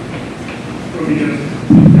 Let me just,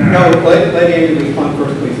 No, let Andy respond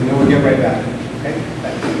first, please, and then we'll get right back. Okay?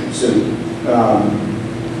 Thanks. So,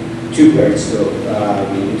 two parts still.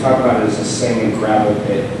 We talk about it as a sand and gravel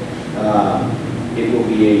pit. It will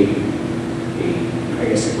be I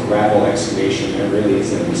guess, a gravel excavation. There really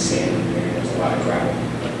isn't any sand in there. There's a lot of gravel,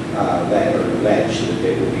 ledge that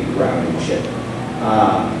it will be ground and chip.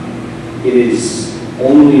 It is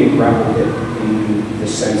only a gravel pit in the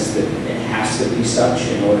sense that it has to be such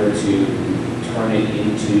in order to turn it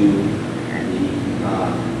into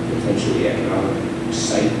the potentially economic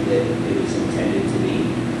site that it is intended to be.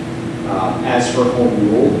 As for home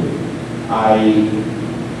rule, I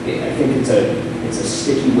think it's a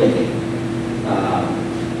sticky wicket.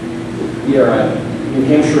 New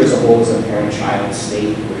Hampshire as a whole is a parent-child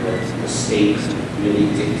state where the state really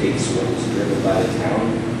dictates what is driven by the town.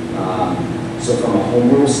 So from a home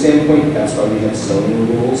rule standpoint, that's why we have zoning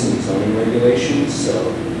rules and zoning regulations.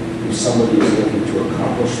 So if somebody is looking to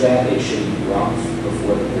accomplish that, they should be brought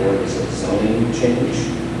before the board as a zoning change,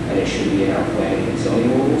 and it should be in our planning and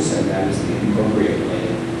zoning rules, and that is the appropriate way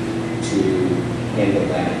to handle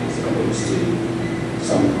that, as opposed to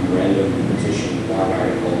some random petition warrant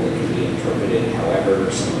article that can be interpreted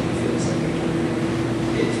however somebody feels like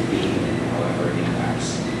it to be, and however it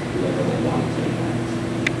impacts whoever they want it to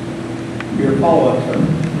impact. Your follow-up, sir.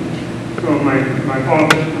 so my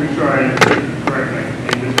follow-up, just to make sure I understood correctly,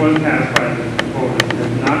 and this was passed by the voters, it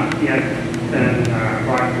has not yet been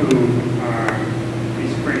brought to the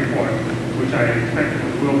Supreme Court, which I expect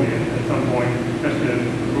it will be at some point, just to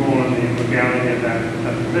rule on the legality of that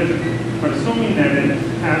provision. But assuming that it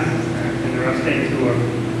passes that, and there are states who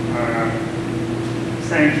have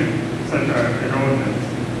sanctioned such an ordinance,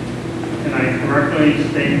 can I correctly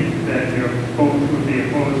state that your vote would be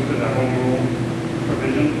opposed to the home rule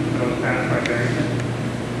provision that was passed by Barrington?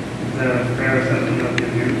 Is that a fair assessment of your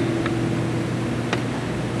views?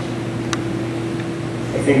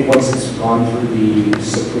 I think once it's gone through the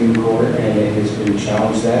Supreme Court and it has been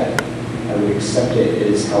challenged that, I would accept it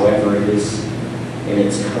as however it is in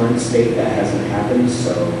its current state. That hasn't happened,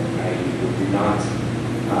 so I would not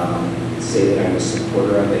say that I'm a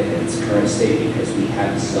supporter of it in its current state, because we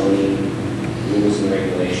have zoning rules and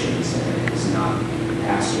regulations and it has not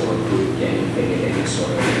passed or approved anything at any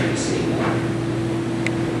sort of state level.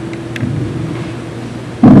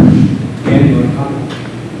 Andy, you want to comment?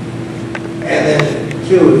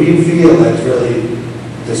 feel that's really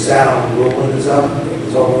the sound ruling this up,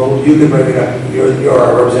 this whole rule, you can bring it up, you're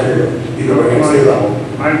our representative, you can bring it to state level.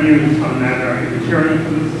 My views on that are immaterial for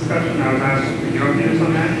this discussion. I was asked for your views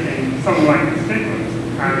on that, and someone like the constituents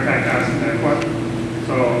contact us in that question.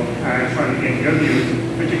 So I was trying to get your views,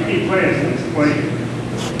 but you're key players in this equation.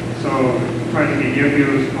 So trying to get your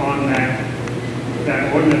views on that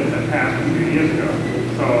ordinance that passed a few years ago.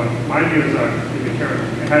 So my views are immaterial.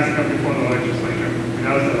 It has to come before the legislature. If it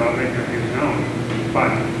does, I'll make your views known.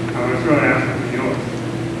 But I was really asking for yours.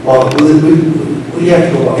 Well, we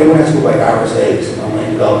have to go, everyone has to go by RSAs, on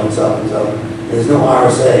land development, stuff and stuff. There's no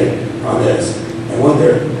RSA on this. And what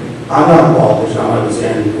they're, I'm not a politician, I'm not going to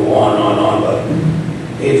stand go on, but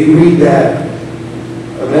if you read that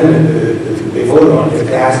amendment that they voted on, it's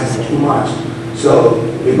asking for too much. So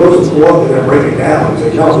if it goes to court, they're going to break it down and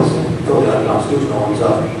say, no, this is totally unconstitutional and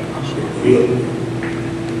stuff.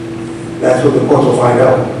 That's what the courts will find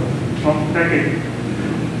out. Well, thank you.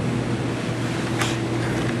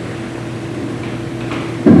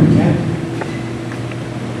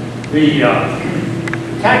 The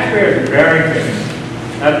taxpayers in Barrington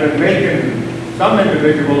have been making some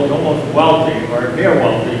individuals almost wealthy or near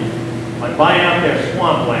wealthy by buying up their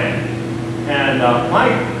swampland. And my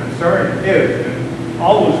concern is, and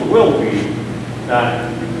always will be, that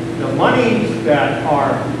the monies that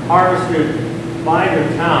are harvested by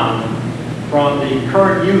the town from the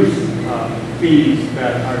current use fees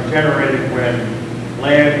that are generated when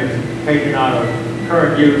land is taken out of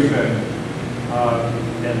current use and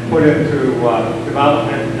put into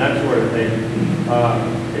development and that sort of thing.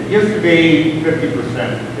 It used to be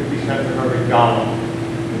 50%, 50 cents of every dollar.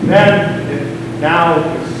 Then now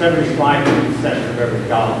it's 75 cents of every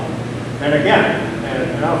dollar. And again,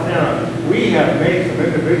 and I'll say on, we have made some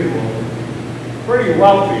individuals pretty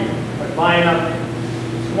wealthy by buying up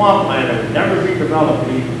swampland that would never be developed.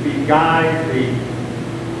 The guys, the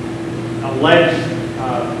alleged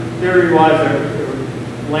theory-wise that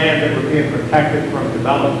land that were being protected from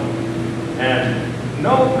development. And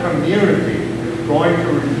no community is going to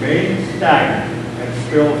remain stagnant and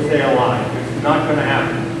still stay alive. It's not going to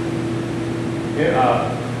happen.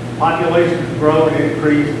 Populations grow and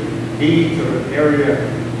increase, needs of an area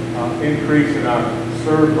increase and are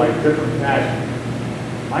served like different fashions.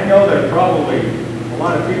 I know that probably a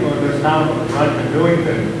lot of people in this town have run to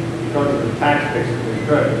Newington because of the tax base that they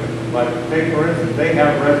could. But take, for instance, they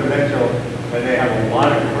have residential and they have a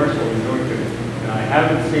lot of commercial in Newington. And I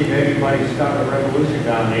haven't seen anybody start a revolution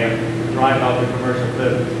down there to drive out the commercial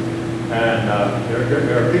business. And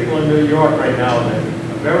there are people in New York right now that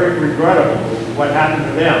are very regrettable what happened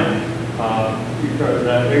to them because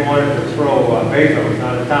they wanted to throw Bezos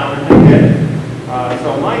out of town, and they did.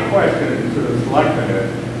 So my question to the selectmen is,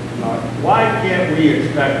 why can't we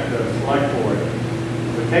expect the select board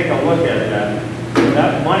to take a look at that?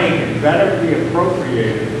 That money can better be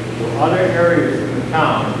appropriated for other areas in the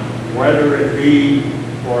town, whether it be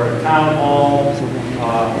for a town hall,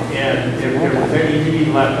 and if there was any need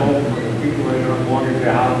left over for the people that are mortgage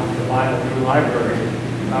their houses to buy a new library,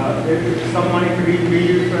 some money could even be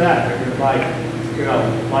used for that. They could buy,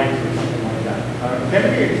 lights or something like that. Can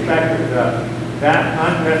we expect that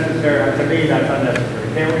unnecessary? To me, that's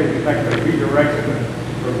unnecessary. Can we expect a redirection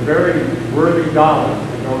for very worthy dollars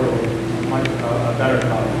to go to a better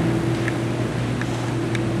cause?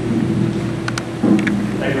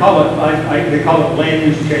 They call it land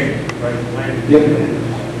use change, right? Land use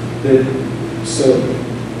change. So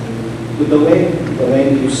with the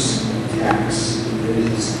land use tax that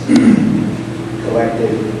is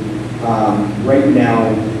collected, right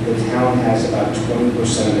now the town has about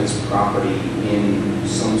 20% of its property in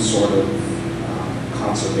some sort of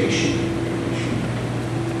conservation condition.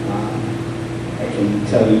 I can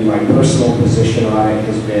tell you my personal position on it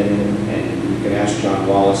has been, and you can ask John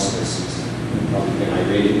Wallace this, probably been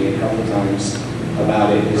irate me a couple times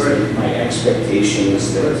about it, is that my expectation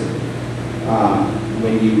is that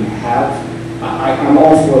when you have, I'm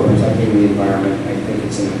all for protecting the environment. I think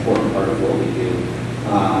it's an important part of what we do.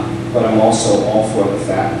 But I'm also all for the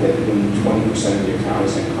fact that when 20% of your town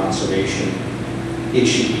is in conservation, it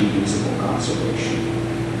should be usable conservation.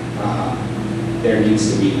 There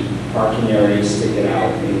needs to be parking areas to get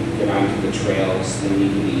out and get onto the trails. They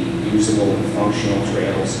need to be usable and functional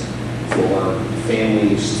trails for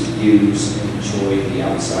families to use and enjoy the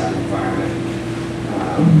outside environment.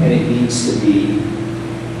 And it needs to be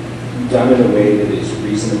done in a way that is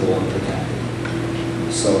reasonable and protected.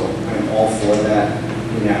 So I'm all for that.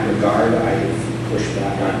 In that regard, I have pushed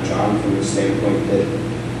back on John from the standpoint that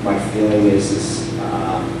my feeling is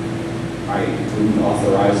I wouldn't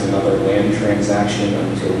authorize another land transaction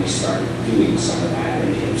until we start doing some of that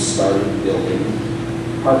and have started building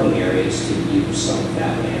parking areas to use some of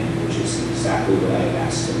that land, which is exactly what I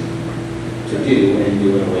asked him to do, and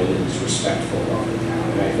do in a way that is respectful of the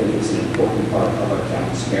town. And I think it's an important part of our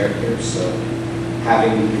town's character. So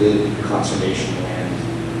having good conservation land,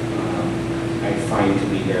 I find to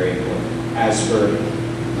be very important. As for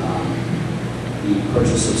the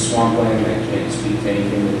purchase of swampland, I can't speak to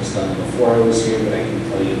anything that was done before I was here, but I can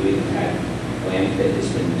tell you we've had land that has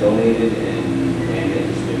been donated and land that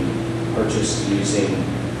has been purchased using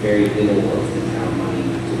very little of the town money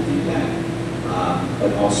to do that,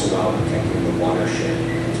 but also while protecting the watershed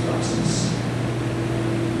in this process.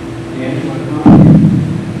 Dan, you want to comment?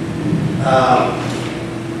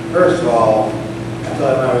 First of all, I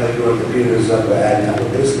thought not really good computers up adding up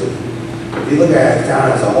with this. If you look at the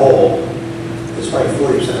town as a whole, it's probably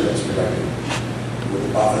 40% of it's protected with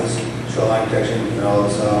the buffers, shoreline protection, and all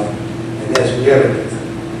this stuff. And yes, we have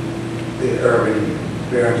the urban,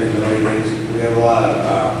 Barrington, and other things. We have a lot of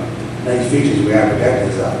nice features we have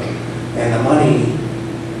protected stuff. And the money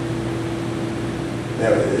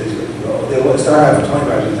that is, they will start out for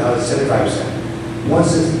 25%, now it's 75%.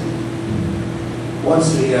 Once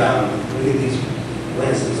we get these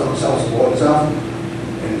lands that some self-support and stuff,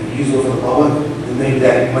 and usable for the public, then maybe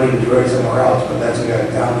that money would be directed somewhere else, but that's a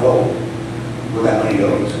town vote where that money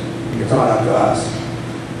goes. It's not up to us.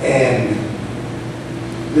 And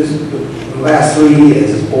the last 3 years,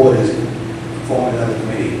 this board has formed another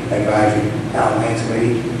committee, advisory town lands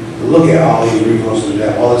committee, to look at all these resources we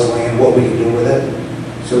have, all this land, what we can do with it,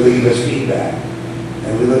 so they give us feedback.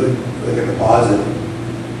 And we look at the positive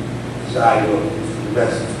side of the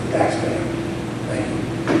best for the taxpayer. Thank you.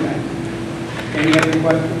 Any other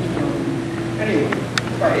questions from anyone?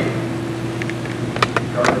 Right.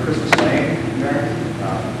 Christmas Lane, Mayor.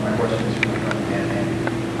 My question is from Andy.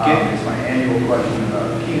 It's my annual question about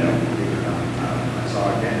Keno, believe it or not. I saw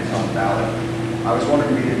again it's on the ballot. I was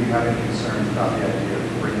wondering if you have any concerns about the idea of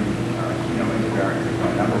bringing Keno into Barrington.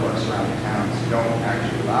 A number of our surrounding towns don't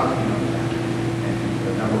actually allow Keno in town, and a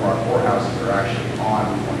number of our courthouses are actually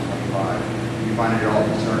on 125. Do you find it at all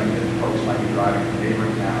concerning that folks might be driving from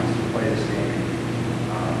neighboring towns to play this game?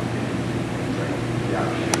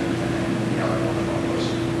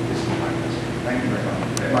 Thank you very much.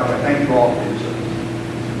 By the way, thank you all for your service.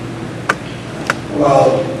 Well,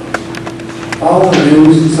 all the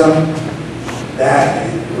news and stuff, that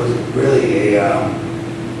was really a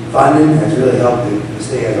funding has really helped the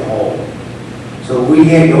state as a whole. So we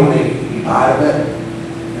can't donate to be part of it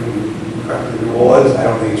and the rewards. I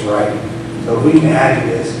don't think it's right. So if we can add to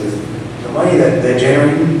this, because the money that they're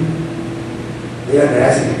generating, they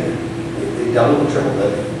underestimated. They doubled and tripled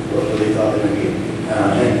it what they thought they were going to get,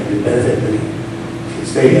 and the benefit the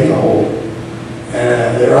state as a whole.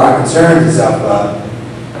 And there are concerns and stuff, but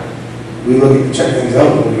we look at check things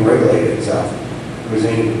out when we regulate it and stuff. If there's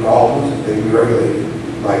any problems, they can be regulated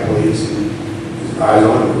by police and eyes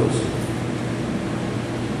on the rules.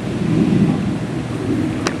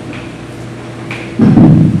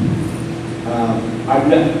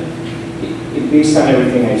 Based on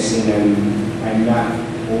everything I've seen, I'm not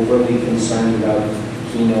overly concerned about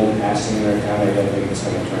Keno passing in our town. I don't think it's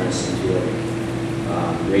going to turn us into a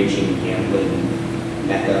raging gambling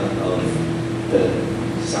mecca of the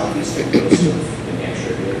southeastern coast of New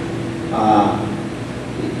Hampshire here.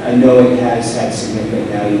 I know it has had significant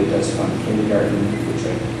value. It does fund kindergarten, which I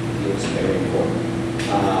feel is very important.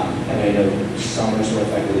 And I know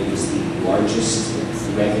Somersworth, I believe, is the largest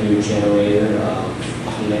revenue generator of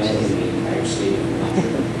Keno in the entire state of New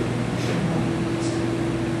Hampshire.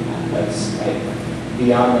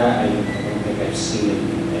 Beyond that, I don't think I've seen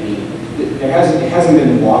any. It hasn't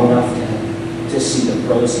been long enough to see the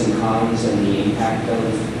pros and cons and the impact of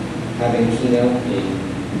having Keno in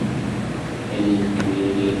any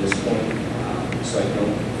community at this point. So I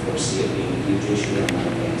don't foresee it being a huge issue. I'm not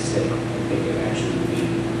against it. I think it actually would be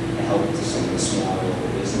a help to some of the smaller local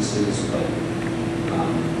businesses. But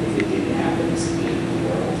if it didn't happen, it's the end of the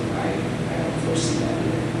world. I don't foresee that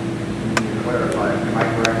either. To clarify, am I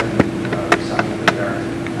correct in some of the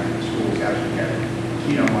Barrington schools actually get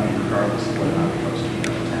Keno money regardless of whether or not it goes to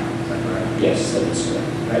Keno town? Is that correct? Yes, that is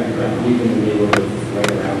correct. I believe in the neighborhood of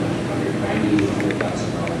right around $190,000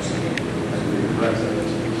 to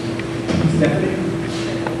 $100,000. Stephanie?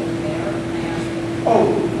 Oh,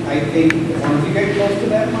 I think, as long as you get close to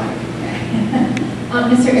that mic.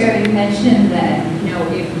 Mr. Ayer, you mentioned that,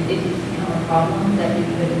 if it did become a problem, that you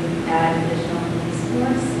could add additional police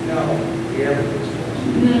force. No, we have a police force.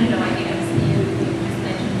 No, I guess you just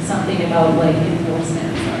mentioned something about like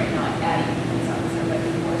enforcement, sorry, not adding police officer, but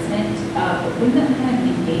enforcement. wouldn't that kind of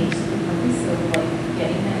engage the purpose of like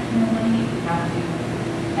getting that kind of money? You have to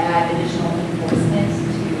add additional enforcement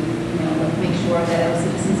to, like, make sure that our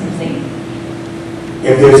citizens are safe.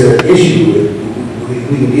 If there's an issue,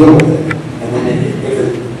 we can deal with it. And then if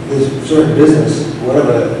there's a certain business,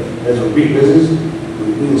 whatever, there's a repeat business,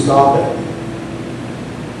 we can stop it.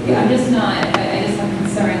 Yeah, I'm just not, I just have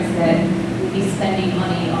concerns that we'd be spending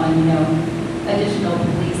money on, additional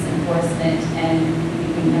police enforcement and we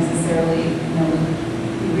wouldn't necessarily,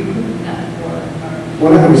 be recouping that for our.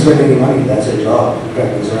 We're not going to spend any money, that's our job.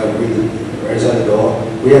 Protect us, right outside the door.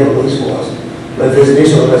 We have a police force. But if there's an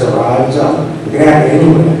issue that doesn't arrive and stuff, we can have it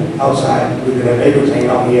anywhere, outside. We can have papers hanging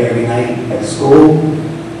out here every night at school.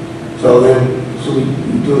 So we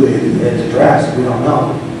do it's addressed, we don't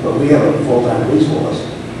know. But we have a full-time police force.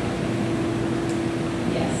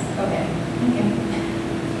 Yes, okay, thank you.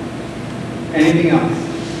 Anything else?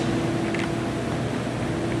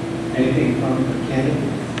 Anything from the candidate?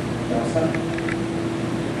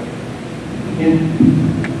 Again?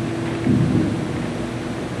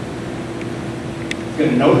 Got a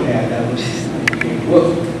notepad, that was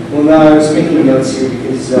Well, no, I was making notes here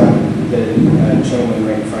because the gentleman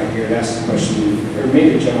right in front here asked the question, or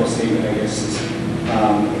made a general statement, I guess, is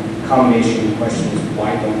combination of the question is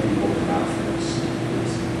why don't people come out for this?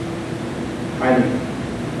 It's kind of,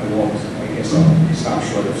 I guess I'll stop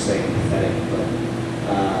short of saying pathetic, but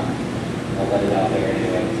I'll let it out there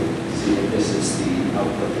anyway to see if this is the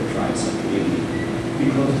output they're trying to community.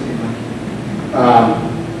 be close to the mic.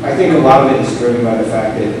 I think a lot of it is driven by the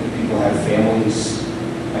fact that people have families.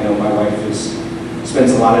 I know my wife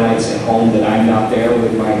spends a lot of nights at home that I'm not there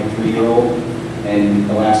with my 3-year-old, and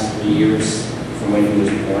the last 3 years from when he was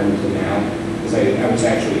born to now, because I was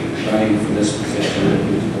actually running for this position when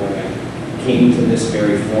he was born. I came to this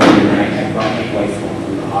very forum, and I brought my wife home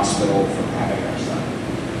from the hospital from having our son.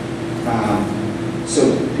 So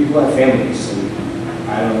people have families, and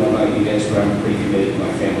I don't know about you guys, but I'm pretty committed to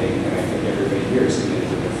my family, and I think everybody here is committed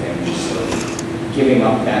to their family. So giving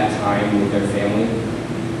up that time with their family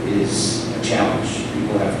is a challenge.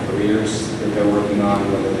 People have careers that they're working on,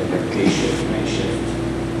 whether they're day shift, night shift,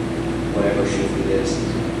 whatever shift it is.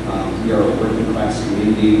 We are a working class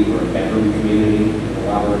community, we're a bedroom community in a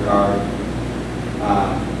lot of regard.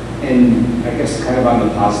 And I guess kind of on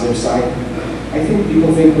the positive side, I think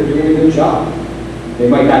people think we're doing a good job. They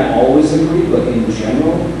might not always agree, but in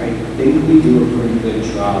general, I think we do a pretty good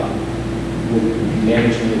job with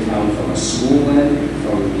managing the town from a school end,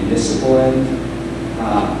 from a municipal end.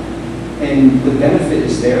 And the benefit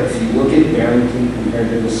is there. If you look at Barrington compared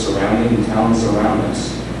to the surrounding towns around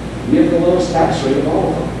us, we have the lowest tax rate of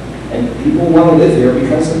all of them. And people want to live here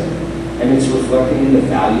because of it. And it's reflecting in the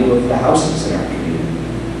value of the houses in our community.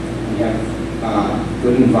 We have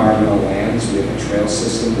good environmental lands. We have a trail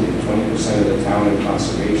system. We have 20% of the town in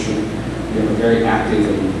conservation. We have a very active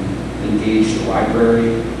and engaged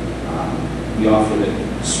library. We offer the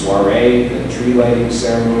soiree, the tree lighting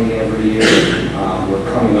ceremony every year. We're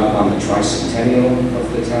coming up on the tricentennial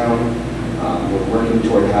of the town. We're working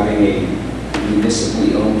toward having a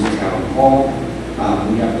municipally owned town hall.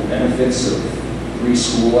 We have the benefits of 3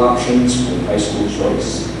 school options with high school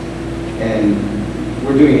choice. And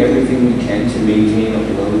we're doing everything we can to maintain a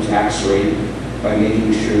low tax rate by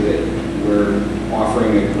making sure that we're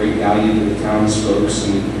offering a great value to the townsfolk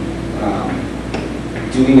and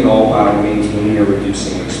doing it all while maintaining or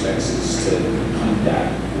reducing expenses to keep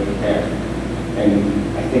that repair. And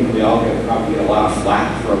I think we all probably get a lot of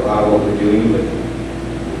flack for a lot of what we're doing, but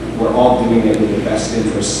we're all doing it with the best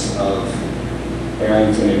interest of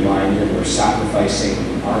Barrington in mind, and we're sacrificing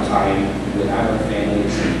our time with our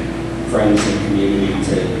families and friends and community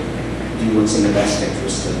to do what's in the best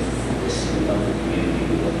interest of the community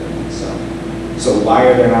we live in. So why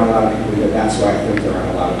are there not a lot of people here? That's why I think there aren't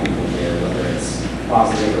a lot of people here, whether it's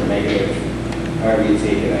positive or negative, however you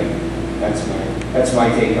take it. That's my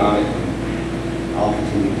take on it. And I'll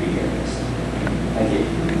continue to be here. Thank you.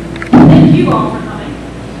 Thank you all for coming.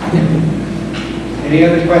 Any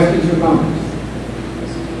other questions or comments?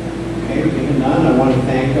 Okay, given none, I want to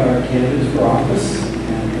thank our candidates for office.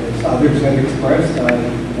 And as others have expressed, I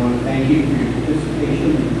want to thank you for your participation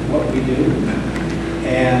in what we do.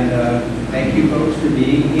 And thank you folks for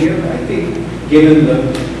being here. I think given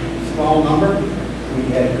the small number, we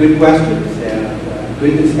had good questions and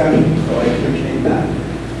good discussion, so I appreciate that.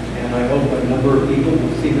 And I hope a number of people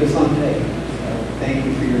will see this on tape. So thank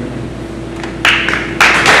you for your time.